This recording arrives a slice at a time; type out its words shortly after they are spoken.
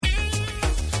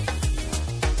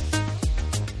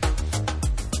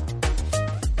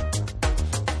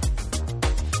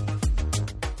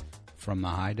From the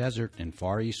high desert in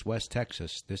far east West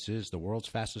Texas, this is the world's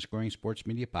fastest growing sports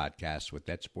media podcast with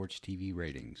That Sports TV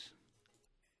ratings.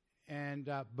 And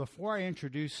before I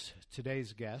introduce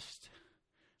today's guest,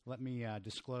 let me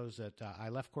disclose that I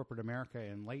left corporate America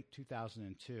in late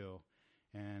 2002,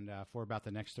 and for about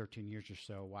the next 13 years or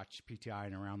so, watched PTI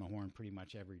and Around the Horn pretty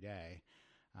much every day.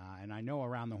 And I know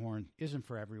Around the Horn isn't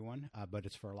for everyone, but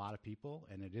it's for a lot of people,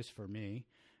 and it is for me.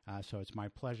 So it's my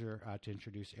pleasure to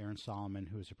introduce Aaron Solomon,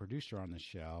 who is a producer on the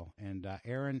show. And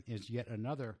Aaron is yet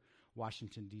another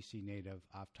Washington, D.C. native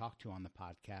I've talked to on the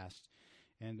podcast.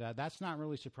 And that's not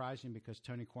really surprising because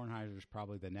Tony Kornheiser is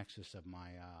probably the nexus of my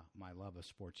love of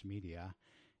sports media.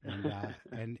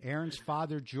 And Aaron's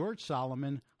father, George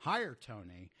Solomon, hired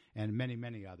Tony and many,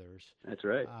 many others. That's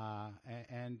right.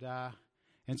 And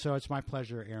so it's my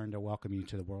pleasure, Aaron, to welcome you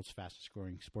to the world's fastest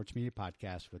growing sports media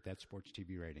podcast with That Sports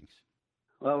TV ratings.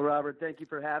 Well, Robert, thank you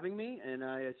for having me. And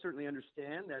I certainly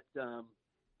understand that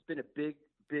it's been a big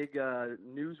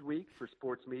news week for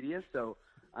sports media. So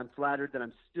I'm flattered that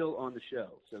I'm still on the show.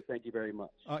 So thank you very much.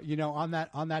 On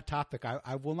that topic,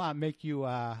 I will not make you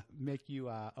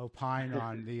opine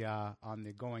on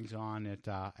the goings on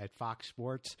at Fox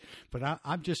Sports, but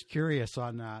I'm just curious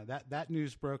on that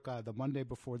news broke the Monday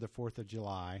before the 4th of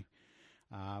July,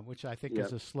 which I think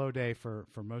is a slow day for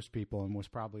most people, and was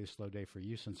probably a slow day for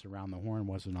you since Around the Horn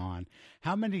wasn't on.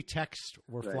 How many texts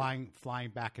were flying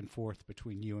back and forth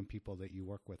between you and people that you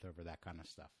work with over that kind of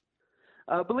stuff?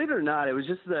 Believe it or not, it was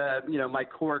just my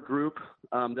core group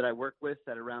that I work with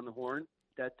at Around the Horn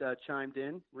that chimed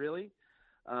in, really.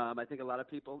 I think a lot of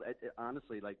people,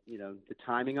 honestly, the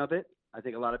timing of it, I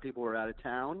think a lot of people were out of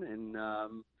town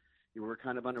and you were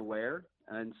kind of unaware.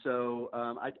 And so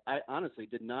I honestly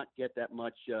did not get that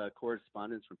much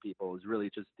correspondence from people. It was really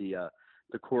just the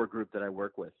core group that I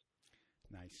work with.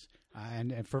 Nice.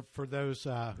 And for those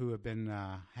who have been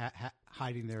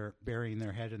burying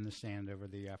their head in the sand over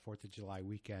the 4th of July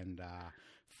weekend,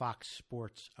 Fox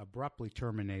Sports abruptly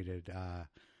terminated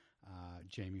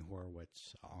Jamie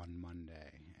Horowitz on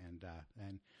Monday,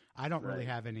 and I don't really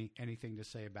have anything to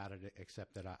say about it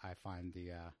except that I find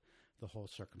the whole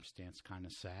circumstance kind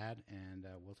of sad, and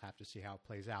we'll have to see how it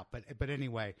plays out. But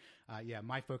anyway,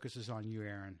 my focus is on you,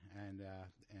 Aaron,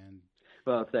 and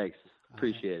well, thanks.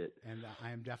 Appreciate it. And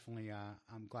I am definitely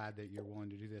I'm glad that you're willing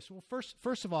to do this. Well,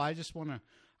 first of all, I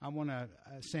want to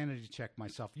sanity check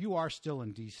myself. You are still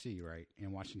in D.C., right?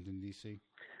 In Washington, D.C.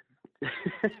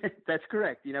 That's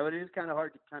correct. It is kind of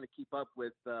hard to kind of keep up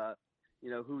with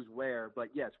who's where, but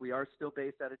yes, we are still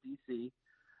based out of D.C.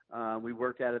 We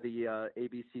work out of the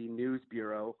ABC News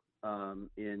Bureau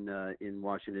in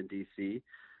Washington, D.C.,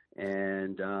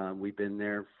 and we've been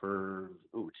there for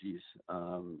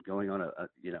going on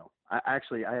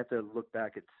I have to look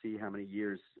back and see how many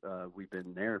years we've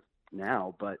been there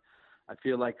now, but I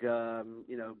feel like the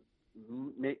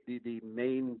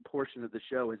main portion of the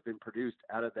show has been produced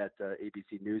out of that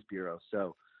ABC News Bureau,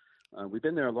 so we've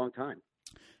been there a long time.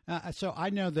 So I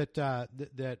know that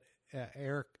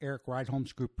Eric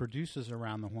Rydholm's group produces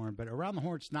Around the Horn, but Around the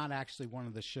Horn's not actually one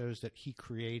of the shows that he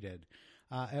created.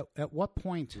 At what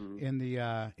point in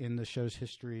the show's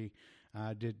history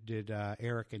did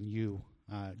Eric and you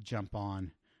jump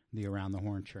on the Around the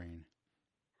Horn train?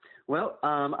 Well,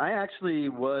 I actually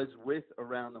was with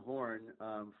Around the Horn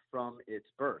from its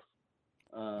birth.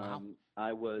 Wow.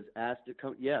 I was asked to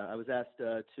come. Yeah, I was asked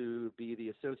to be the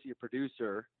associate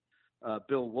producer.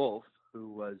 Bill Wolf, who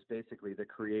was basically the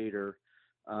creator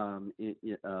of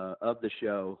the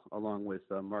show, along with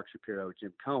Mark Shapiro and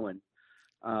Jim Cohen.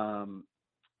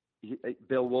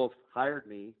 Bill Wolf hired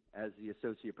me as the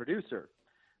associate producer,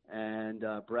 and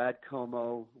Brad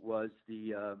Como was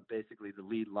basically the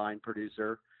lead line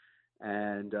producer.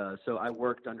 And so I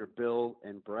worked under Bill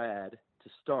and Brad to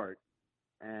start,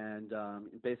 and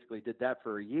basically did that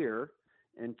for a year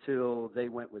until they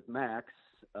went with Max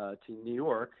to New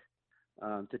York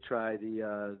to try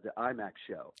the IMAX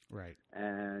show. Right.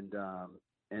 And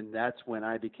that's when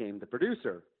I became the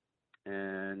producer,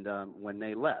 and when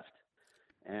they left,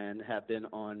 and have been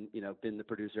been the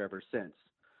producer ever since.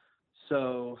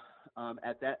 So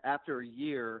after a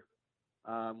year,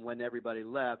 when everybody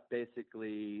left,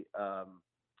 basically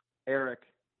Eric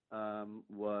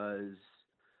was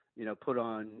put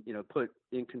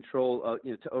in control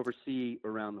to oversee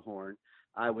Around the Horn.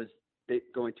 I was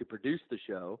going to produce the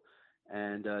show,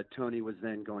 and Tony was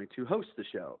then going to host the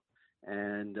show.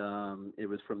 And it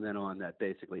was from then on that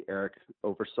basically Eric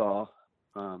oversaw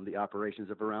the operations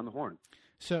of Around the Horn.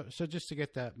 So just to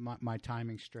get my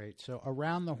timing straight, so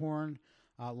Around the Horn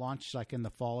launched like in the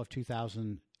fall of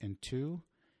 2002,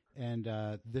 and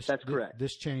that's correct.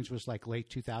 This change was like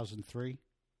late 2003.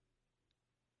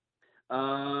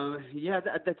 Yeah,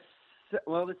 that's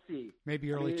well. Let's see.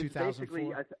 Maybe early 2004.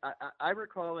 Basically, I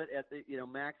recall it at the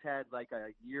Max had like a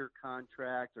year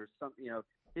contract or something.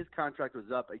 His contract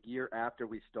was up a year after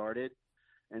we started,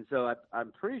 and so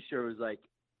I'm pretty sure it was like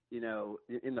in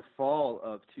the fall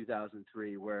of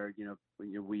 2003 where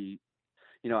we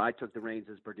I took the reins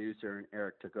as producer and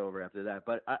Eric took over after that.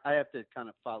 But I have to kind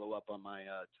of follow up on my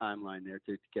timeline there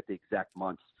to get the exact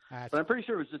months. But I'm pretty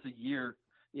sure it was just a year.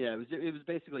 Yeah, it was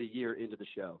basically a year into the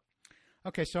show.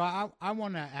 Okay, so I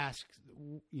want to ask,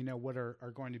 what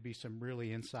are going to be some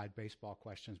really inside baseball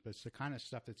questions, but it's the kind of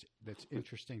stuff that's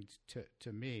interesting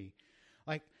to me.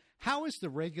 Like, how is the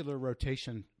regular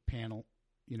rotation panel,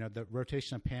 the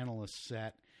rotation of panelists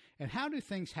set, and how do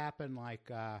things happen?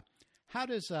 Like, how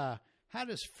does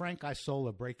Frank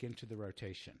Isola break into the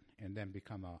rotation and then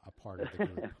become a part of the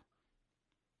group?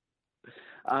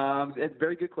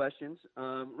 Very good questions.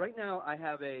 Right now, I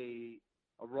have a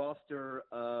roster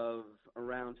of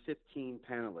around 15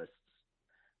 panelists,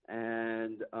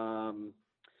 and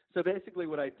so basically,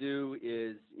 what I do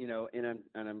is, and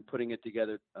I'm putting it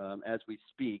together as we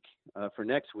speak for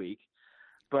next week.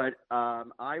 But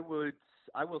I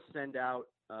will send out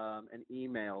an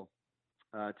email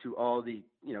to all the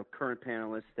current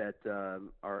panelists that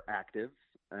are active,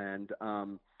 and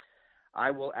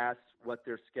I will ask what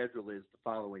their schedule is the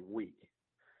following week,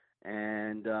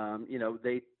 and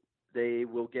they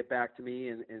will get back to me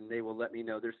and they will let me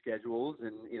know their schedules,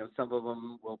 and some of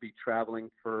them will be traveling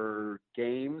for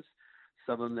games,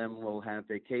 some of them will have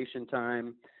vacation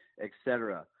time,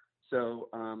 etc. So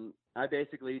I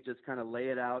basically just kind of lay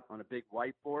it out on a big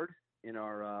whiteboard in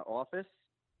our office.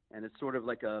 And it's sort of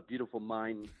like a beautiful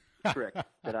mind trick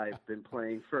that I've been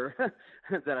playing for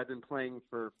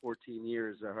 14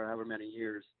 years or however many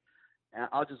years. And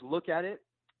I'll just look at it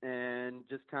and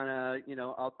just kind of,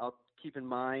 I'll keep in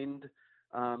mind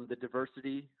the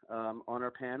diversity on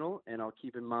our panel, and I'll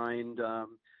keep in mind,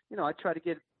 I try to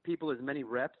get people as many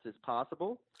reps as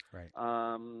possible, right?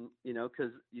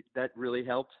 Because that really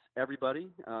helps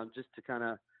everybody just to kind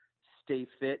of stay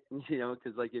fit,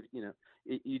 because like if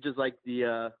you just like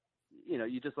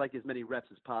you just like as many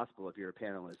reps as possible if you're a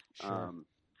panelist. Sure.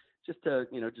 Just to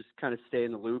just kind of stay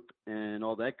in the loop and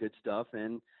all that good stuff,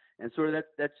 and sort of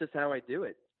that's just how I do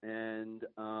it. And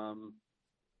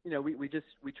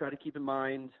we try to keep in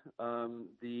mind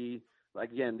the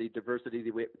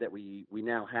diversity that we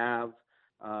now have,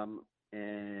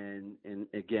 and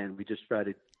again we just try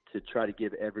to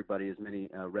give everybody as many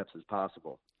reps as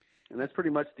possible. And that's pretty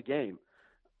much the game.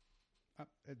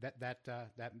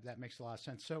 That makes a lot of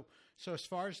sense. So as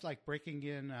far as like breaking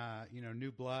in,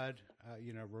 new blood,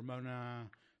 Ramona,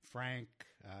 Frank,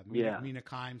 Mina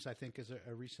Kimes, I think is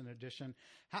a recent addition.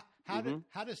 How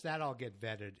does that all get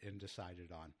vetted and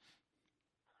decided on?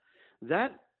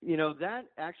 That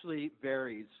actually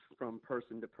varies from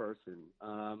person to person.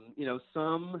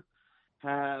 Some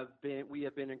we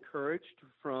have been encouraged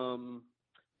from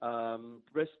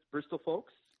Bristol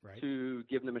folks. Right. To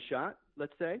give them a shot,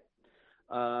 let's say.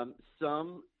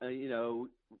 Some,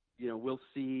 we'll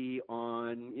see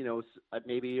on,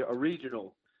 maybe a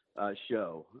regional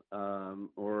show,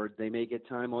 or they may get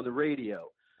time on the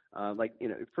radio.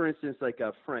 For instance, like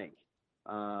Frank.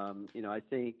 I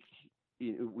think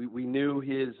we knew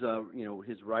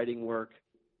his writing work,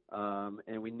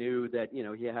 and we knew that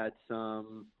he had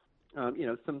some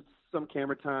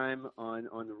camera time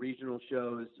on the regional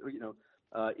shows, or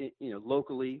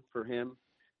locally for him.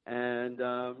 And,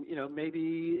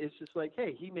 maybe it's just like,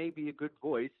 hey, he may be a good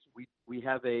voice. We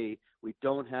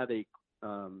don't have a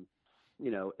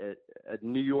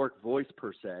New York voice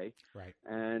per se. Right.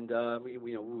 And,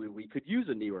 we could use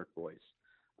a New York voice.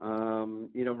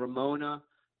 Ramona,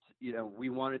 we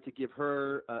wanted to give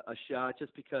her a shot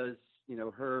just because,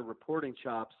 her reporting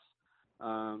chops,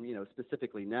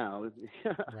 specifically now,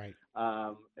 right.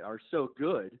 Are so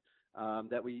good.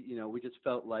 That we just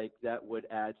felt like that would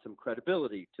add some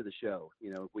credibility to the show.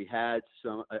 If we had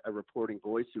a reporting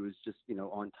voice who was just,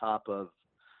 on top of,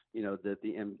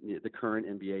 the current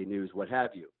NBA news, what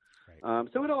have you. Right.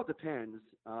 So it all depends.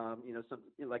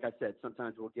 Like I said,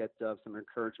 sometimes we'll get some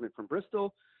encouragement from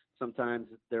Bristol. Sometimes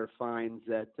there are finds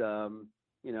that,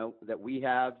 that we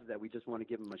have that we just want to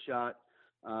give them a shot.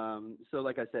 So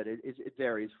like I said, it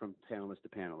varies from panelist to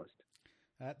panelist.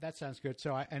 That sounds good.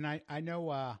 So I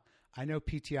know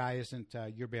PTI isn't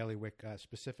your bailiwick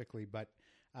specifically, but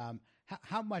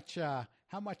how much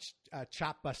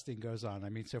chop busting goes on? I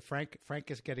mean, so Frank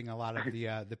is getting a lot of the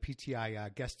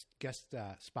PTI guest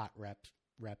spot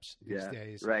reps these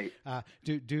days. Right.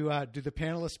 Do the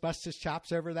panelists bust his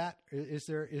chops over that? Is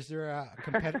there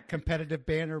a competitive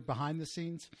banner behind the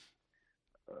scenes?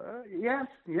 Yes,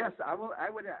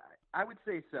 I would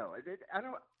say so. I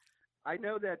don't. I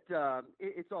know that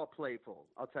it's all playful.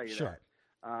 I'll tell you Sure.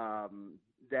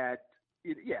 that.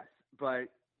 Yes, but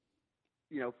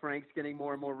Frank's getting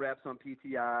more and more reps on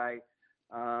PTI.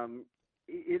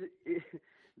 It, it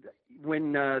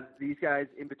when these guys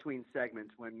in between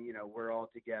segments, when we're all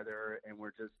together and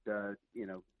we're just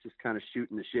kind of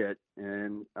shooting the shit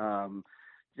and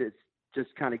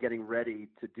just kind of getting ready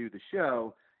to do the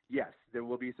show. Yes, there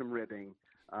will be some ribbing.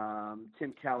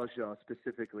 Tim Calishaw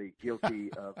specifically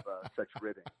guilty of such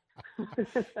ribbing.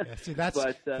 Yeah, see, that's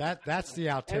that's the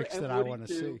outtakes and that I want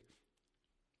to see.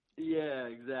 Yeah,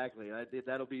 exactly.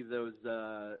 That'll be those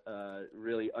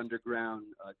really underground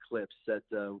clips that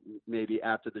maybe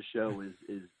after the show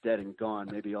is dead and gone.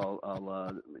 Maybe I'll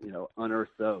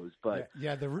unearth those. But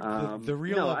the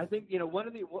real. No, I think one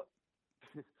of the.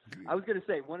 I was going to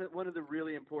say one of the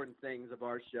really important things of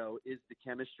our show is the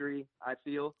chemistry. I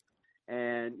feel,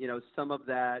 and some of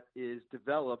that is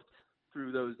developed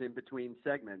through those in between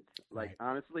segments. Like Right.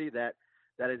 honestly, that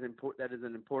is important. That is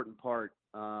an important part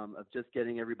of just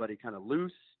getting everybody kind of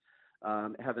loose,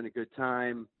 having a good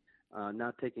time,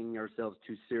 not taking ourselves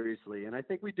too seriously. And I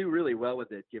think we do really well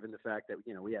with it, given the fact that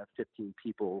we have 15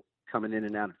 people coming in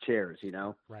and out of chairs.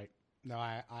 Right. No,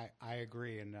 I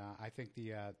agree, and I think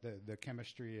the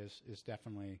chemistry is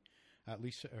definitely, at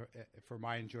least for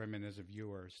my enjoyment as a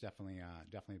viewer, is definitely a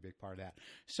big part of that.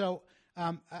 So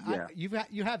Yeah.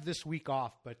 you have this week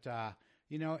off, but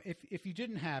if you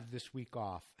didn't have this week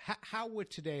off, how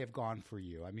would today have gone for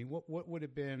you? I mean, what would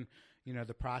have been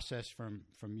the process from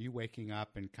you waking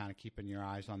up and kind of keeping your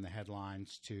eyes on the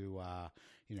headlines to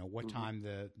what time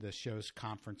the show's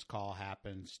conference call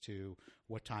happens to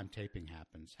what time taping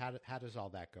happens? How does all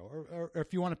that go? Or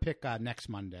if you want to pick next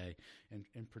Monday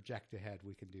and project ahead,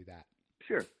 we can do that.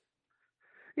 Sure.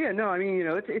 Yeah, no, I mean,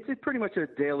 it's pretty much a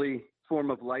daily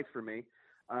form of life for me.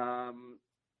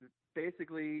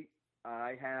 Basically,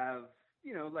 I have,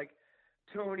 like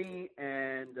Tony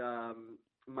and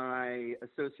my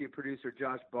associate producer,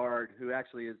 Josh Bard, who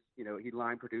actually is, he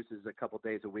line produces a couple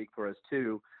days a week for us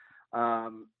too.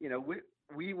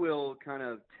 We will kind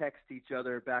of text each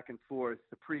other back and forth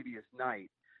the previous night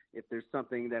if there's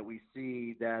something that we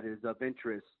see that is of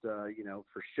interest,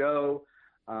 for show.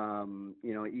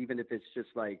 Even if it's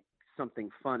just like something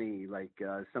funny, like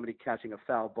somebody catching a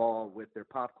foul ball with their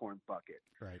popcorn bucket.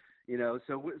 Right.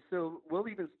 So we'll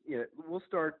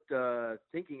start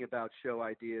thinking about show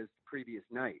ideas the previous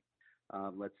night,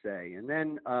 let's say, and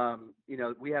then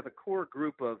we have a core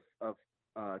group of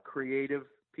creative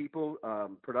people,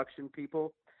 production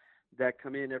people that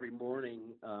come in every morning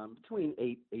between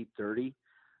 8:30,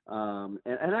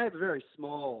 and I have a very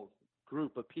small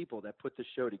group of people that put the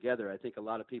show together. I think a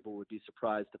lot of people would be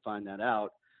surprised to find that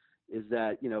out. Is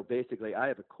that basically I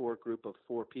have a core group of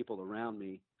 4 people around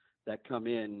me that come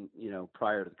in,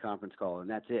 prior to the conference call, and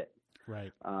that's it.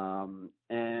 Right. Our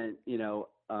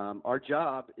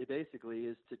job basically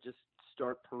is to just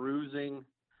start perusing,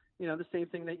 the same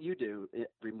thing that you do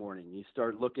every morning. You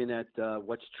start looking at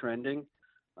what's trending.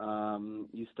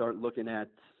 You start looking at,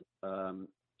 the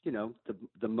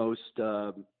most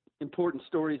important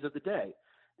stories of the day,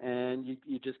 and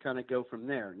you just kind of go from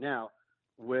there. Now,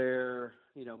 where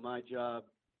my job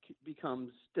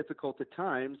becomes difficult at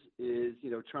times is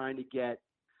trying to get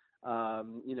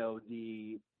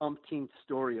the umpteenth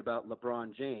story about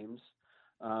LeBron James,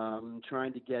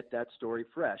 trying to get that story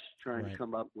fresh, trying Right. to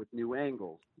come up with new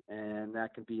angles, and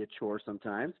that can be a chore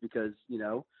sometimes because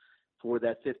for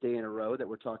that 5th day in a row that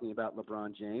we're talking about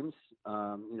LeBron James,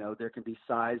 there can be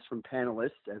sighs from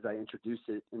panelists as I introduce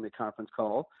it in the conference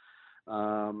call.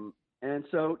 And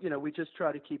so, we just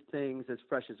try to keep things as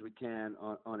fresh as we can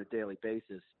on a daily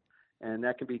basis. And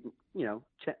that can be,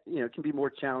 can be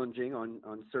more challenging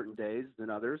on certain days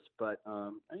than others. But,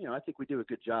 I think we do a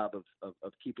good job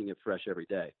of keeping it fresh every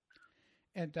day.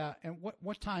 And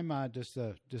what time does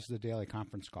the daily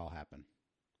conference call happen?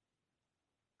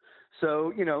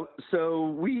 So,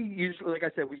 we usually, like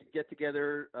I said, we get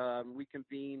together, we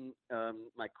convene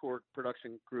my core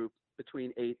production group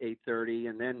between 8:30,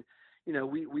 and then,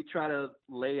 we try to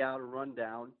lay out a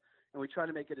rundown, and we try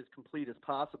to make it as complete as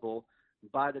possible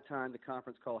by the time the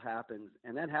conference call happens.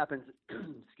 And that happens,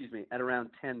 excuse me, at around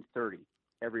 10:30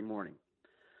 every morning.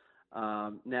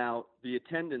 Now, the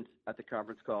attendance at the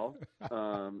conference call,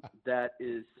 that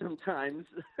is sometimes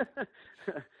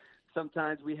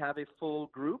sometimes we have a full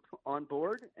group on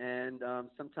board, and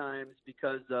sometimes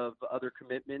because of other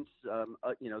commitments,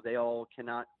 they all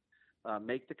cannot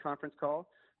make the conference call.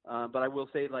 But I will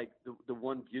say, like, the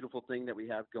one beautiful thing that we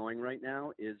have going right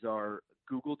now is our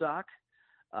Google Doc.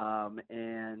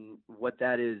 And what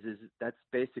that is that's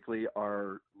basically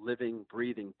our living,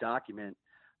 breathing document.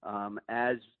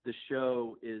 As the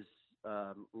show is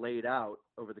laid out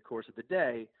over the course of the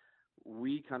day,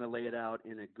 we kind of lay it out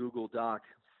in a Google Doc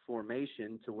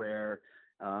formation to where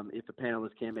if a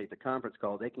panelist can't make the conference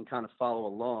call, they can kind of follow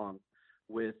along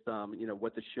with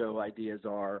what the show ideas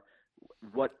are,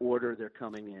 what order they're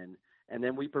coming in, and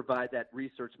then we provide that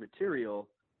research material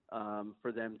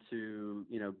for them to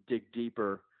dig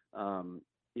deeper,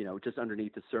 just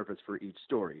underneath the surface for each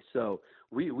story. So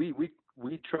we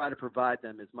try to provide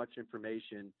them as much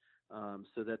information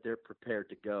so that they're prepared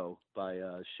to go by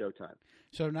showtime.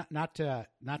 So not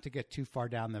to get too far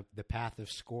down the path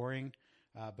of scoring,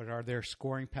 but are there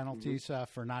scoring penalties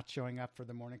for not showing up for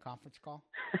the morning conference call?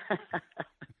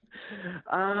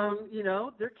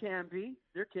 There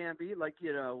can be like,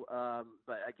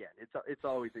 but again, it's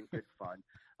always in good fun.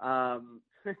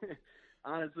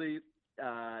 Honestly,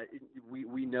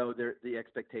 we know the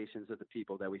expectations of the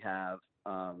people that we have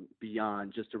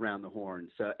beyond just around the horn.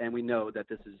 So, and we know that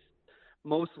this is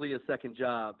mostly a second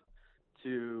job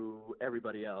to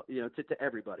everybody else, to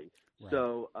everybody. Right.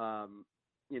 So,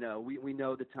 we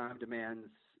know the time demands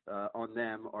on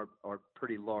them are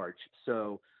pretty large.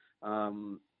 So,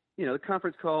 the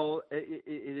conference call,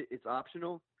 it's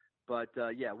optional, but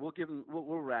we'll give them,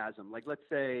 we'll razz them. Like, let's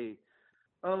say,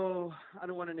 I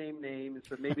don't want to name names,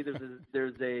 but maybe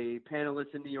there's a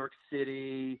panelist in New York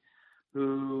City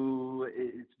who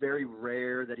it's very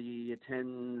rare that he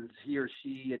or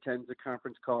she attends a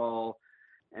conference call,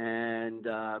 and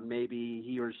maybe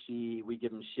he or she, we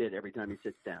give him shit every time he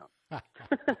sits down.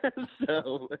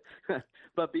 So,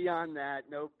 but beyond that,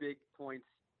 no big points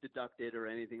deducted or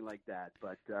anything like that.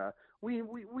 But we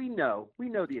know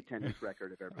the attendance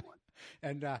record of everyone.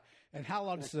 And how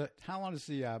long does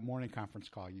the morning conference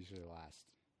call usually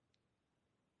last?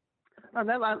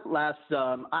 That lasts.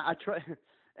 I try,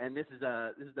 and this is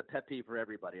the pet peeve for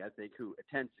everybody, I think, who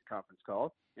attends the conference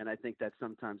call. And I think that's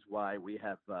sometimes why we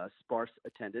have sparse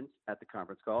attendance at the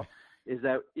conference call. Is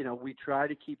that we try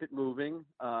to keep it moving.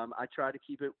 I try to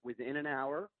keep it within an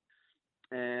hour.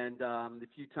 And the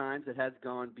few times it has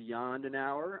gone beyond an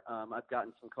hour, I've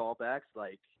gotten some callbacks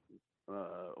like,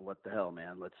 "What the hell,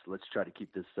 man? Let's try to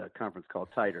keep this conference call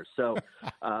tighter." So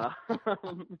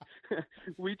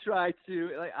we try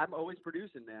to. I'm always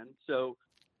producing, man. So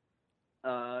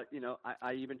I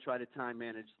even try to time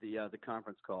manage the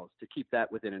conference calls to keep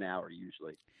that within an hour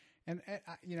usually. And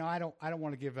I don't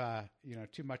want to give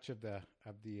too much of the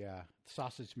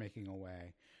sausage making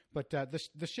away. But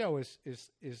the show is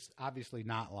obviously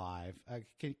not live.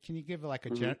 Can you give like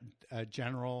a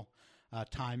general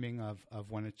timing of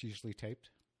when it's usually taped?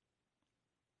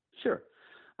 Sure.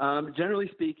 Generally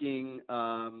speaking,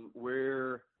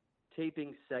 we're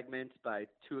taping segments by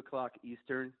 2:00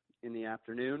 Eastern in the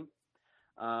afternoon.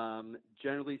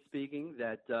 Generally speaking,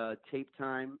 that tape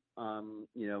time,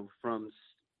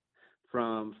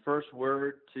 from first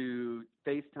word to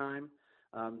FaceTime,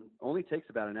 only takes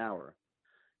about an hour.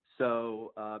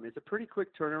 So it's a pretty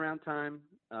quick turnaround time.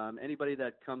 Anybody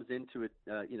that comes into it,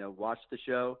 watch the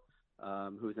show,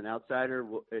 who's an outsider,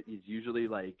 is usually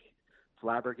like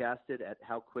flabbergasted at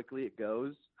how quickly it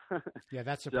goes. Yeah,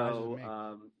 that surprises me.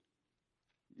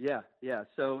 Yeah.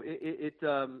 So it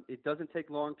doesn't take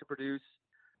long to produce,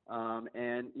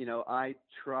 and I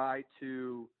try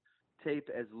to tape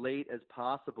as late as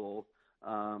possible.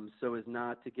 So as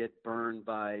not to get burned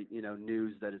by,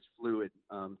 news that is fluid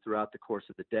throughout the course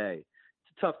of the day.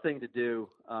 It's a tough thing to do,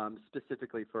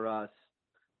 specifically for us,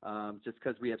 just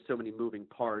because we have so many moving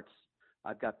parts.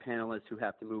 I've got panelists who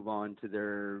have to move on to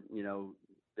their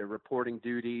reporting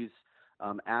duties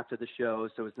after the show,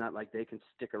 so it's not like they can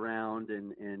stick around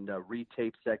and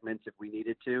retape segments if we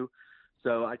needed to.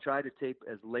 So I try to tape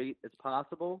as late as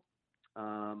possible.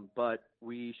 But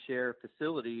we share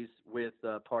facilities with,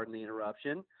 pardon the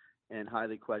interruption, and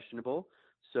highly questionable.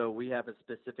 So we have a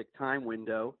specific time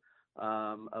window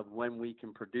of when we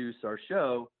can produce our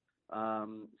show,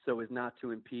 so as not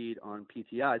to impede on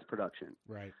PTI's production.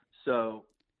 Right. So,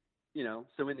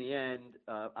 so in the end,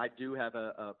 I do have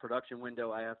a production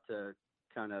window I have to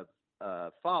kind of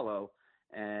follow,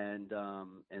 and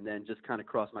then just kind of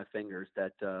cross my fingers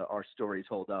that our stories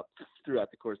hold up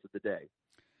throughout the course of the day.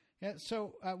 Yeah,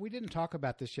 so we didn't talk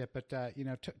about this yet, but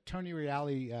Tony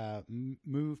Reale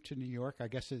moved to New York. I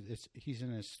guess he's in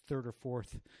his third or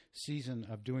fourth season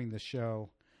of doing the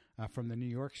show from the New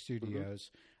York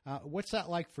studios. Mm-hmm. What's that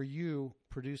like for you,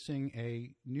 producing a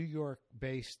New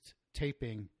York-based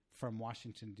taping from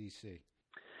Washington, D.C.?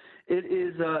 It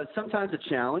is sometimes a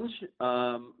challenge,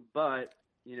 but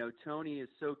Tony is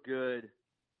so good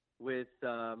with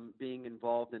being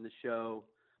involved in the show,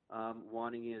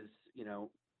 wanting his,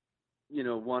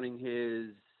 wanting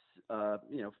his,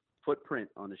 footprint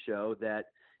on the show, that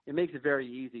it makes it very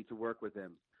easy to work with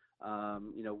him.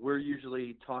 We're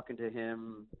usually talking to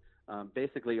him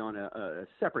basically on a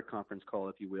separate conference call,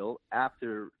 if you will,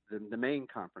 after the main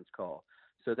conference call.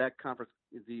 So that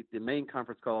the main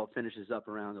conference call finishes up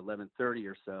around 11:30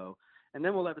 or so, and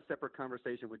then we'll have a separate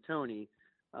conversation with Tony,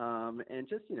 and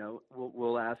just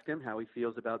we'll ask him how he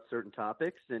feels about certain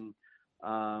topics, and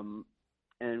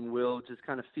we'll just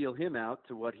kind of feel him out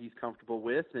to what he's comfortable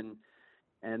with, and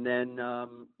then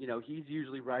he's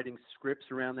usually writing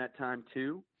scripts around that time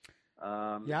too.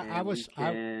 I'm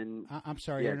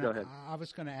sorry. Yeah, go ahead. I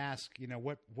was going to ask,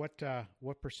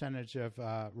 what percentage of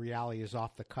reality is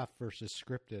off the cuff versus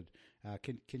scripted?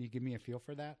 Can you give me a feel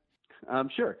for that?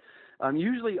 Sure.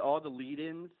 Usually all the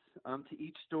lead-ins to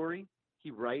each story he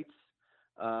writes,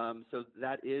 so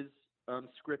that is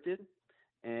scripted,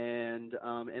 and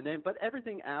then but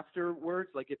everything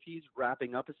afterwards, like if he's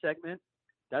wrapping up a segment,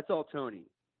 that's all Tony.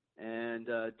 And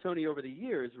Tony over the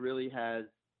years really has,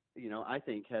 I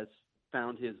think has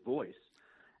found his voice,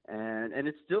 and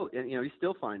it's still, he's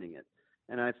still finding it.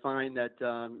 And I find that,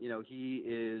 he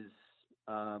is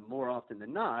more often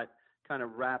than not kind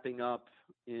of wrapping up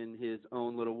in his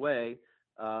own little way,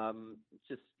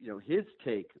 just, his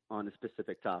take on a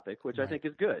specific topic, which Right. I think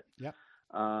is good. Yep.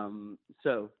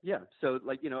 So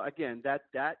like, again,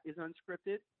 that is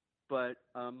unscripted, but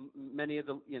many of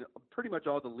the, pretty much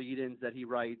all the lead-ins that he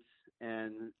writes,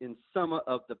 and in some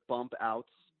of the bump outs,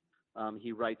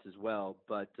 he writes as well.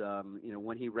 But,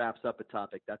 when he wraps up a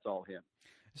topic, that's all him.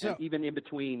 So and even in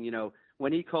between,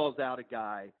 when he calls out a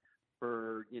guy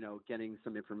for, getting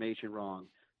some information wrong,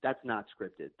 that's not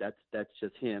scripted. That's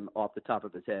just him off the top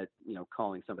of his head,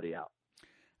 calling somebody out.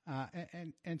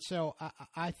 And so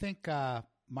I think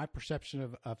my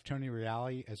perception of Tony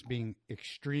Reali as being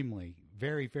extremely,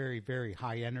 very, very, very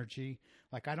high energy.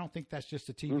 Like, I don't think that's just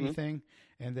a TV thing,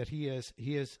 and that he is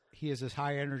as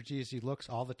high energy as he looks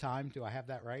all the time. Do I have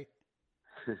that right?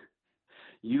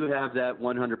 You have that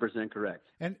 100%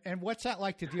 correct. And what's that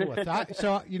like to deal with?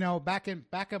 Back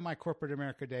in my corporate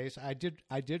America days, I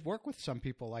did work with some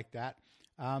people like that.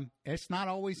 It's not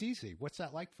always easy. What's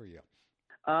that like for you?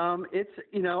 It's,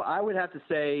 I would have to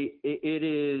say it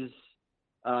is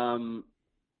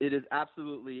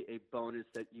absolutely a bonus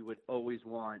that you would always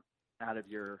want out of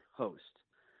your host,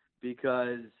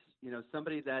 because,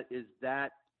 somebody that is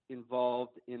that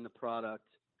involved in the product,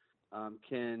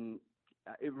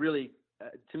 it really,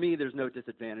 to me, there's no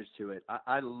disadvantage to it.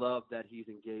 I love that he's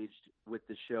engaged with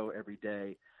the show every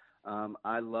day.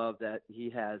 I love that he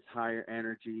has higher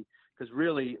energy, because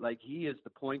really, like, he is the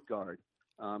point guard.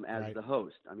 As Right. the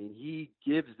host. I mean, he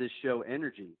gives this show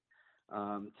energy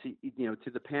to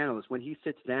the panelists. When he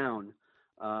sits down,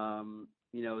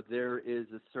 there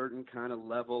is a certain kind of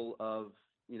level of,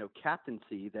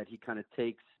 captaincy that he kind of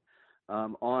takes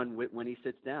on when he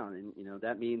sits down. And,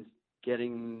 that means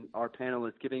getting our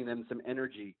panelists, giving them some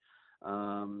energy,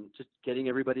 just getting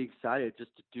everybody excited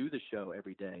just to do the show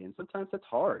every day. And sometimes that's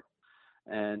hard.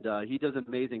 And he does an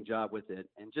amazing job with it.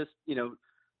 And just,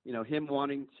 him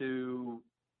wanting to,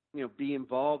 be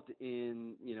involved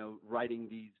in, writing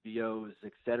these VOs,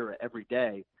 et cetera, every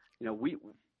day.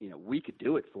 We could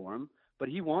do it for him, but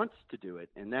he wants to do it.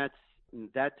 And that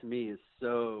to me is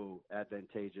so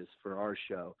advantageous for our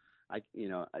show. I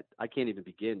can't even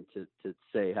begin to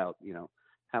say how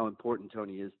important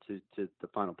Tony is to the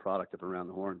final product of Around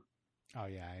the Horn. Oh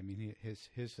yeah. I mean, his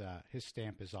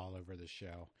stamp is all over the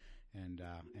show. And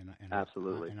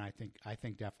Absolutely. I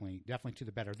think definitely to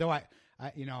the better. Though I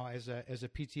as a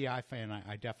PTI fan,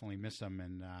 I definitely miss him.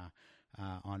 And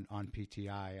on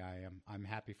PTI, I'm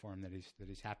happy for him that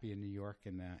he's happy in New York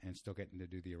and still getting to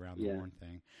do the Around the Horn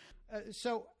thing.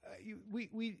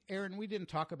 Aaron, we didn't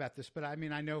talk about this, but I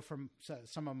mean, I know from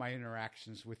some of my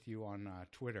interactions with you on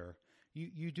Twitter,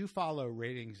 you do follow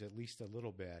ratings at least a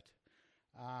little bit,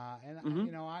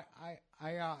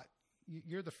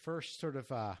 you're the first sort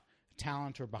of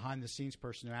talent or behind the scenes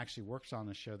person who actually works on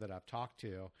the show that I've talked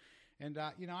to. And,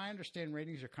 I understand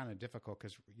ratings are kind of difficult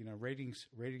because,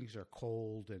 ratings are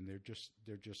cold and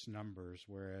they're just numbers.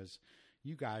 Whereas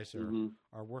you guys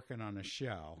are working on a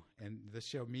show, and the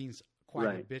show means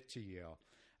quite a bit to you.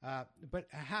 But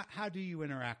how do you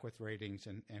interact with ratings,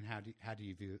 and how do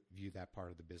you view that part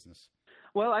of the business?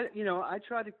 Well, I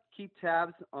try to keep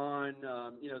tabs on,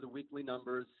 the weekly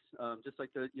numbers, just like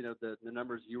the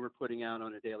numbers you were putting out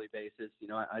on a daily basis.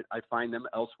 I find them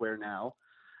elsewhere now.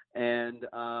 And,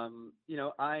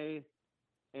 I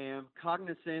am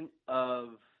cognizant of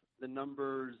the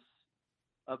numbers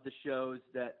of the shows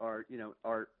that are,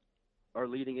 are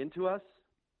leading into us.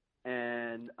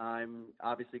 And I'm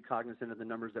obviously cognizant of the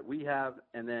numbers that we have,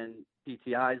 and then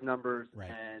PTI's numbers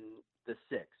and the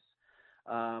six.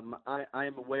 I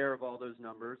am aware of all those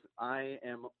numbers. I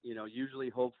am, usually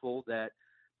hopeful that,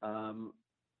 from,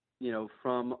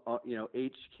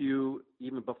 HQ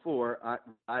even before,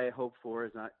 I hope for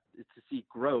is to see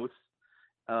growth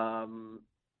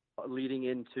leading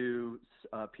into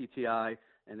PTI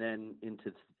and then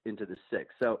into the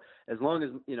six. So as long as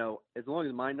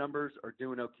my numbers are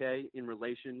doing okay in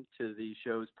relation to the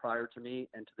shows prior to me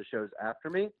and to the shows after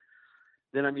me,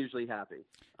 then I'm usually happy.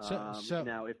 So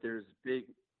now if there's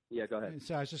go ahead.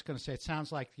 So I was just going to say, it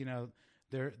sounds like,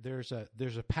 there's a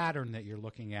pattern that you're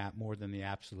looking at more than the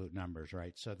absolute numbers,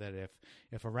 right? So that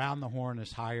if Around the Horn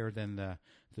is higher than the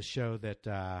show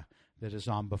that is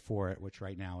on before it, which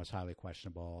right now is highly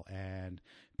questionable, and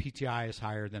PTI is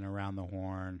higher than Around the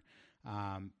Horn,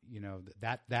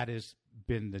 that has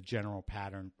been the general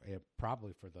pattern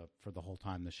probably for the whole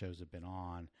time the shows have been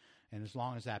on. And as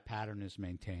long as that pattern is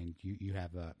maintained, you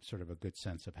have a sort of a good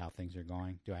sense of how things are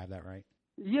going. Do I have that right?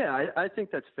 Yeah, I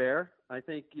think that's fair. I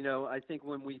think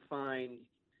when we find,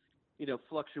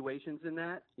 fluctuations in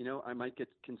that, I might get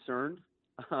concerned,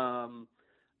 and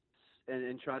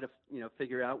try to,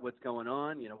 figure out what's going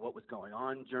on, what was going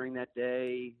on during that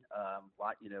day.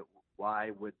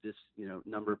 Why would this,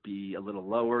 number be a little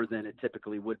lower than it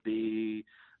typically would be,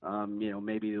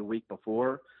 maybe the week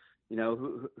before,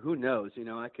 who knows,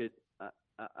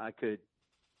 I could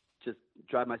just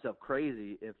drive myself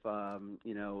crazy if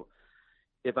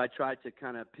I tried to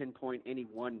kind of pinpoint any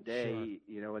one day,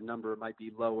 Sure. A number might be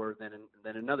lower than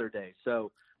another day.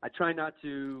 So I try not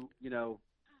to,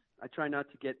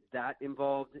 get that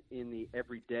involved in the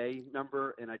everyday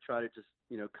number, and I try to just,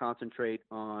 concentrate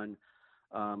on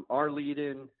our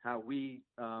lead-in, how we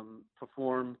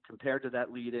perform compared to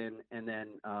that lead-in, and then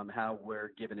how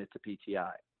we're giving it to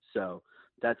PTI. So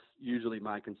that's usually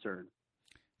my concern.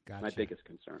 Gotcha. My biggest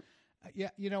concern. Yeah,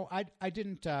 I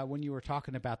didn't when you were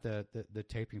talking about the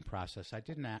taping process, I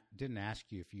didn't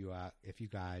ask you if you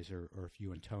guys or if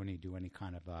you and Tony do any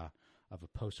kind of a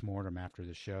postmortem after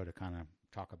the show to kind of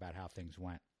talk about how things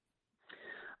went.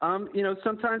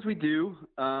 Sometimes we do.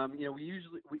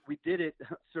 We did it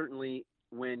certainly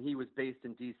when he was based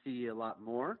in DC a lot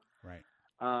more. Right.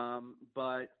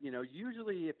 But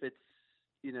usually if it's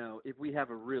if we have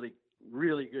a really,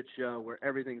 really good show where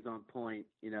everything's on point,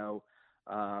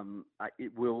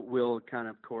 we'll kind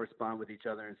of correspond with each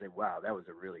other and say, wow, that was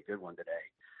a really good one today.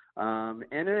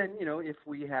 And then, if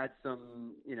we had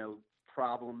some,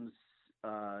 problems,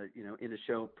 in a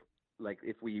show, like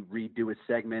if we redo a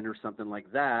segment or something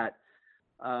like that,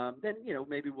 then,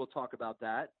 maybe we'll talk about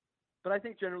that. But I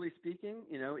think generally speaking,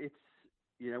 it's,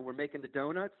 we're making the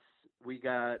donuts. We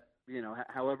got,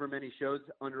 however many shows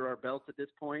under our belts at this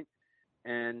point.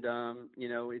 And,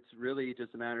 it's really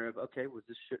just a matter of, okay,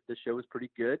 this show was pretty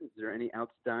good. Is there any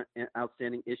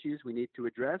outstanding issues we need to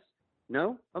address?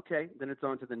 No? Okay, then it's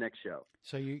on to the next show.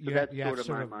 So you that's have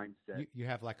sort of my mindset. You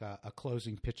have like a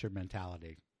closing pitcher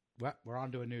mentality. Well, we're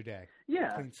on to a new day.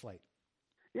 Yeah. Clean slate.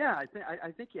 Yeah, I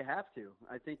think you have to.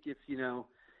 I think if you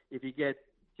get,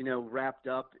 wrapped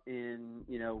up in,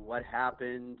 what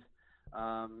happened,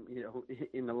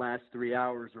 in the last 3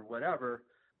 hours or whatever,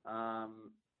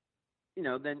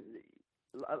 then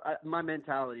my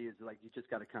mentality is like, you just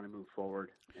got to kind of move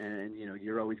forward, and,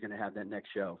 you're always going to have that next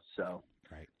show. So,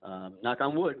 right. Knock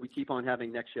on wood, we keep on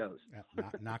having next shows. Yeah,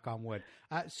 knock on wood.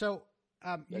 So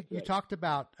you right. talked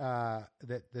about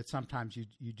that sometimes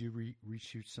you do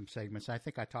reshoot some segments. I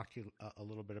think I talked to you a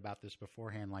little bit about this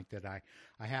beforehand, like that I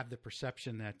have the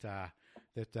perception that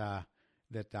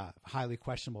Highly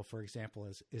Questionable, for example,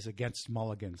 is against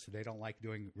mulligans. They don't like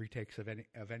doing retakes of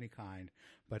any kind.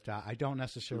 But I don't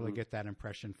necessarily get that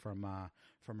impression from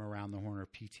Around the Horn or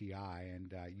PTI,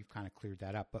 and you've kind of cleared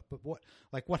that up. But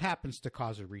what happens to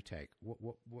cause a retake?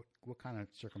 What kind of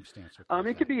circumstance?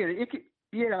 It could be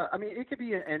it could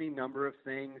be any number of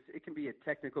things. It can be a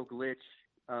technical glitch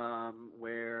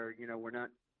where we're not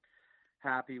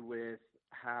happy with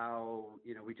how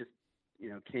we just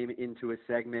came into a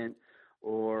segment.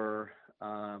 Or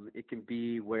it can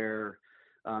be where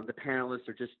the panelists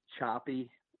are just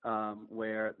choppy,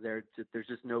 where there's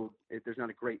not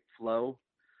a great flow,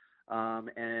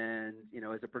 and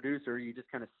as a producer, you just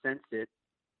kind of sense it,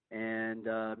 and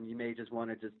you may just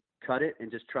want to just cut it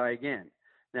and just try again.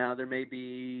 Now there may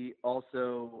be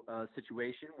also a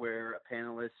situation where a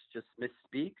panelist just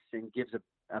misspeaks and gives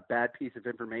a bad piece of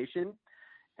information,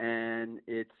 and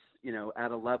it's,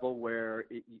 at a level where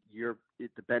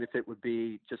the benefit would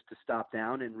be just to stop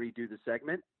down and redo the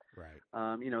segment. Right.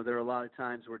 There are a lot of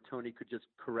times where Tony could just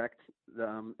correct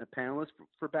a panelist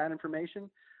for bad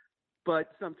information,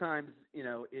 but sometimes,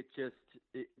 it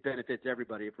benefits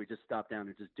everybody if we just stop down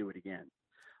and just do it again.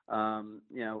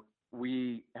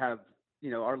 We have,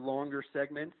 our longer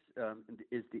segments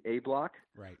is the A block,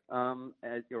 right, or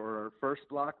our first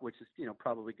block, which is,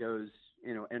 probably goes,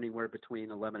 anywhere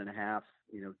between 11 and a half,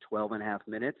 12 and a half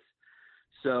minutes.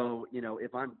 So,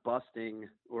 if I'm busting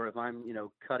or if I'm,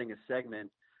 cutting a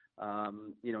segment,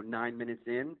 9 minutes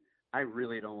in, I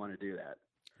really don't want to do that.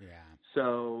 Yeah.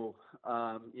 So,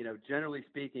 generally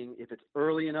speaking, if it's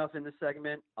early enough in the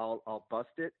segment, I'll bust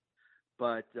it.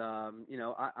 But, I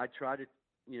try to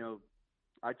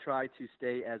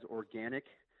stay as organic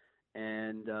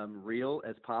and real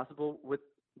as possible with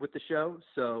the show.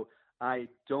 So I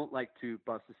don't like to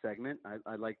bust a segment.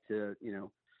 I like to,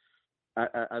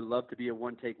 I love to be a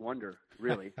one-take wonder,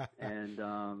 really. And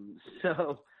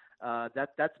so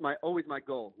that's always my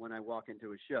goal when I walk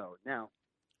into a show. Now,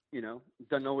 it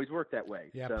doesn't always work that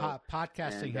way. Yeah, so,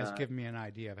 podcasting has given me an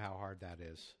idea of how hard that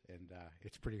is, and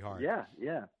it's pretty hard. Yeah.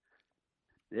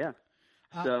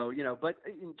 So, but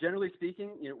generally speaking,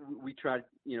 we try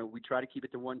to keep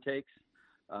it to one takes,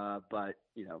 but,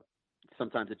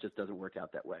 sometimes it just doesn't work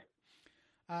out that way.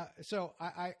 So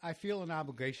I feel an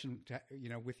obligation to,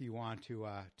 with you on to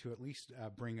at least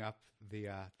bring up the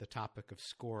topic of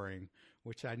scoring,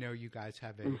 which I know you guys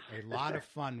have a lot of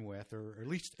fun with, or at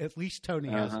least Tony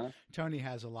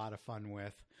has a lot of fun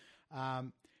with.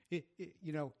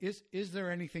 Is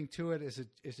there anything to it? Is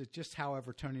it just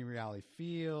however Tony Reali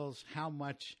feels? How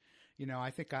much? I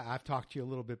think I've talked to you a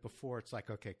little bit before. It's like,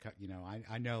 okay,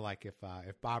 I know, like if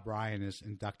Bob Ryan is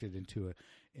inducted into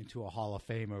a Hall of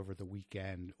Fame over the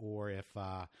weekend, or if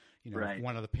right. if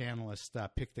one of the panelists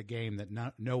picked a game that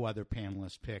no other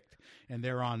panelist picked, and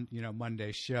they're on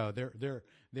Monday's show,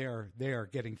 they are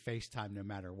getting FaceTime no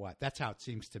matter what. That's how it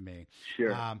seems to me.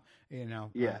 Sure.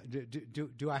 Yeah.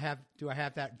 Do I have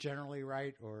that generally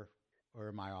right, or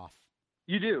am I off?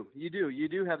 You do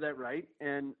have that right,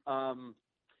 and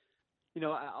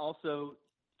also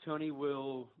Tony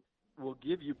will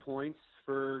give you points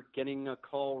for getting a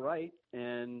call right,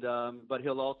 and but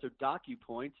he'll also dock you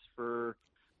points for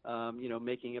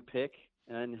making a pick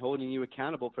and holding you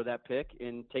accountable for that pick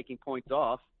and taking points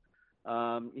off.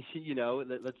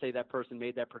 Let's say that person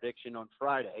made that prediction on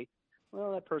Friday.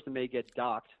 Well, that person may get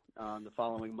docked on the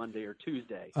following Monday or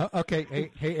Tuesday.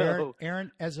 Okay. Hey,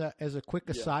 Aaron, as a quick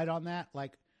aside on that,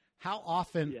 like, how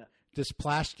often does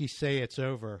Plaschke say it's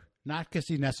over? Not because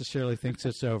he necessarily thinks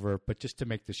it's over, but just to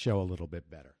make the show a little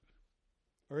bit better.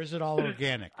 Or is it all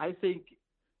organic? I think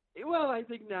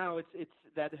now it's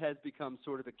that has become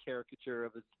sort of a caricature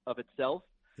of itself.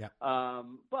 Yeah.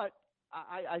 But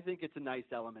I think it's a nice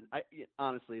element.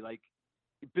 Honestly, like,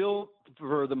 Bill,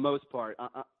 for the most part,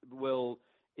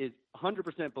 is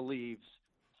 100% believes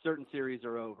certain series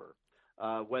are over,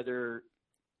 whether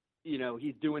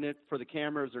he's doing it for the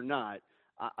cameras or not.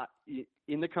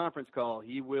 In the conference call,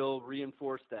 he will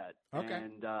reinforce that. Okay.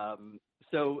 And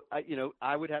so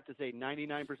I would have to say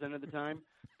 99% of the time,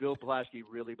 Bill Plaschke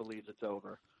really believes it's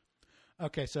over.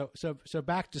 Okay, so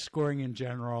back to scoring in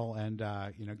general, and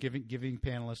giving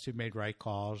panelists who made right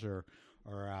calls or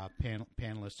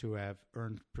panelists who have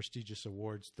earned prestigious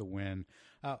awards the win.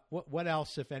 What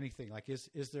else, if anything? Like, is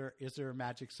there a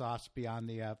magic sauce beyond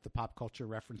the pop culture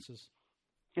references?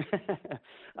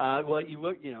 Well, you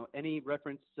look, any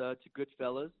reference to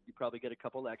Goodfellas, you probably get a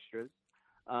couple extras.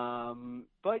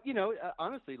 But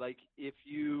honestly, like,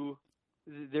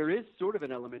 there is sort of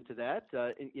an element to that.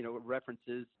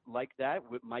 References like that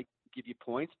might give you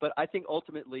points, but I think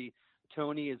ultimately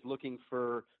Tony is looking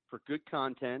for good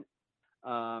content.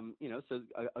 So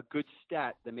a good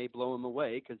stat that may blow him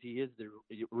away because he is the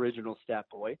original stat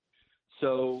boy.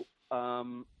 So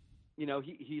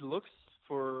he looks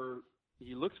for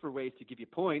ways to give you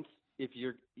points. If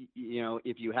you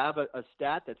have a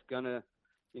stat that's gonna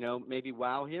maybe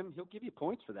wow him, he'll give you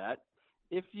points for that.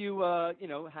 If you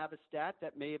have a stat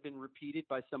that may have been repeated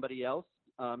by somebody else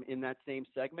in that same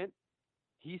segment,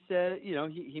 he said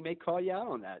he may call you out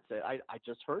on that. Say, I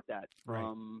just heard that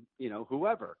from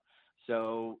whoever.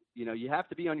 So you have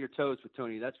to be on your toes with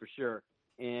Tony, that's for sure.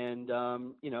 And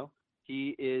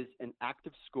he is an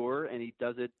active scorer, and he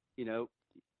does it.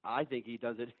 I think he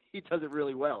does it. He does it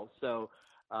really well. So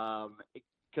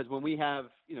because when we have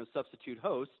substitute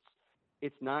hosts,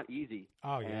 it's not easy.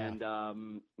 Oh yeah.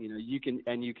 And you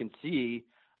can see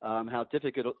how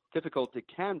difficult it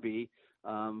can be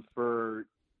for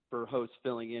hosts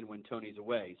filling in when Tony's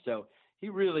away. So he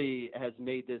really has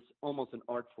made this almost an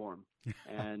art form,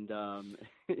 and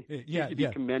yeah, to be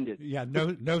commended. Yeah,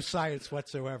 no science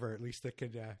whatsoever. At least that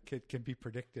can be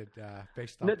predicted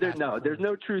based on. There's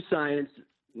no true science.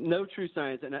 No true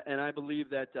science, and I believe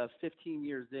that 15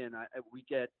 years in, we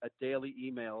get a daily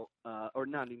email, or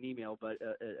not an email, but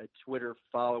a Twitter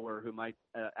follower who might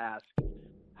ask,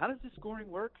 "How does the scoring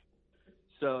work?"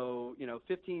 So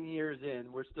 15 years in,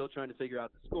 we're still trying to figure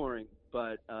out the scoring,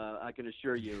 but I can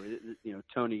assure you,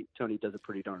 Tony does it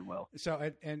pretty darn well.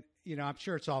 So and I'm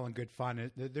sure it's all in good fun.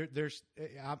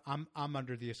 I'm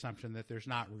under the assumption that there's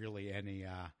not really any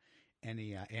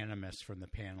animus from the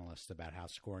panelists about how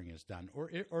scoring is done,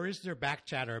 or is there back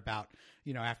chatter about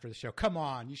after the show? Come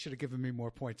on, you should have given me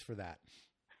more points for that.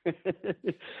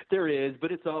 There is,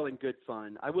 but it's all in good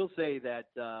fun. I will say that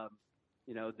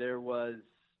there was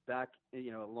back a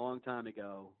long time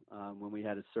ago when we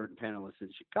had a certain panelist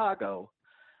in Chicago.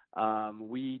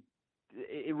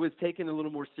 It was taken a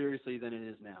little more seriously than it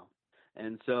is now,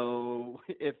 and so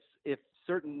if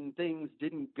certain things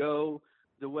didn't go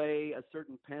the way a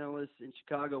certain panelist in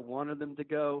Chicago wanted them to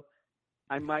go,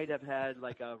 I might have had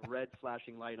like a red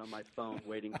flashing light on my phone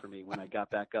waiting for me when I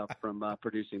got back up from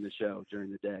producing the show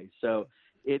during the day. So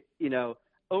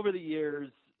over the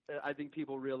years, I think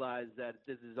people realize that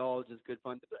this is all just good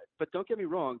fun. But don't get me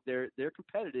wrong, they're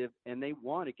competitive and they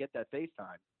want to get that face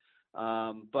time.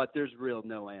 But there's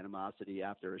no animosity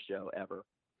after a show ever.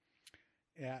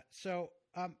 Yeah. So,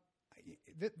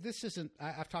 this isn't.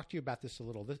 I've talked to you about this a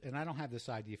little, and I don't have this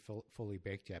idea fully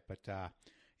baked yet. But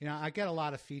I get a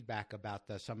lot of feedback about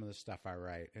some of the stuff I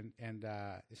write, and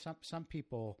some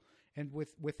people, and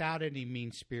without any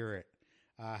mean spirit,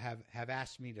 have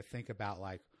asked me to think about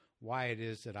like why it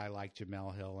is that I like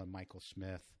Jemele Hill and Michael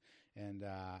Smith, and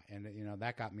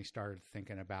that got me started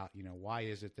thinking about why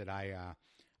is it that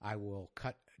I will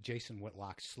cut Jason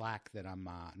Whitlock slack that I'm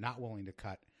not willing to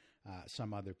cut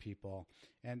some other people,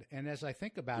 and as I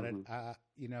think about it,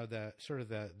 the sort of